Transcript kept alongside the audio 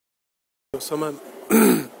So someone,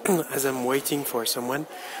 as I'm waiting for someone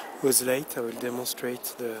who's late, I will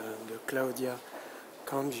demonstrate the Claudia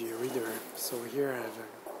Kanji reader. So here I have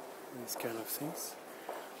these kind of things.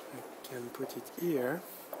 I can put it here,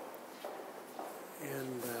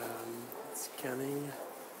 and it's scanning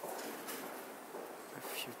a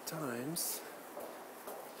few times,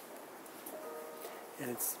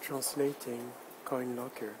 and it's translating coin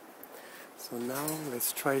locker. So now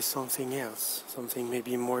let's try something else, something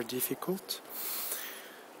maybe more difficult.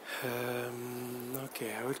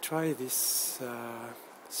 Okay, I will try this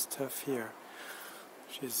stuff here,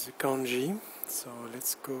 which is kanji. So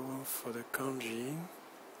let's go for the kanji.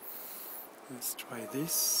 Let's try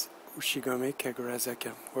this. Ushigome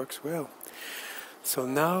Kagurazaka. Works well. So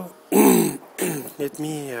now let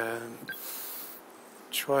me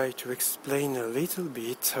try to explain a little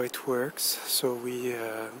bit how it works. So we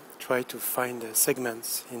try to find the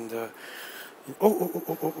segments in the...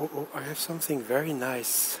 Oh, I have something very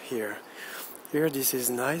nice here. Here, this is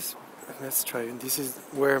nice. Let's try. This is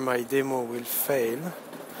where my demo will fail,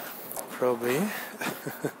 probably,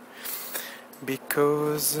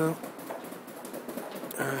 because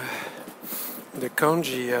the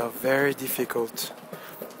kanji are very difficult.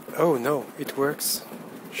 Oh no, it works.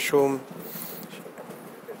 Shomei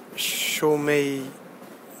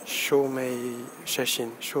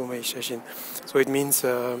shashin. So it means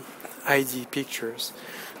ID pictures.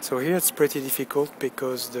 So here it's pretty difficult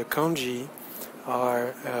because the kanji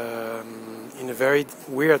are in a very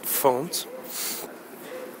weird font.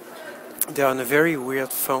 They are in a very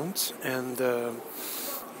weird font, and the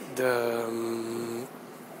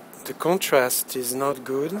contrast is not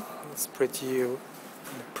good. It's pretty. The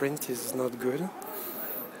print is not good.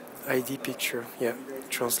 ID picture, yeah,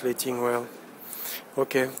 translating well.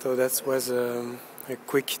 Okay, so that was a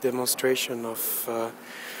quick demonstration of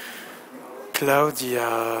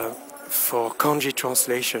Claudia for kanji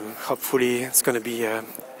translation. Hopefully it's going to be an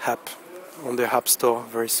app on the AppStore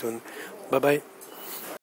very soon. Bye bye.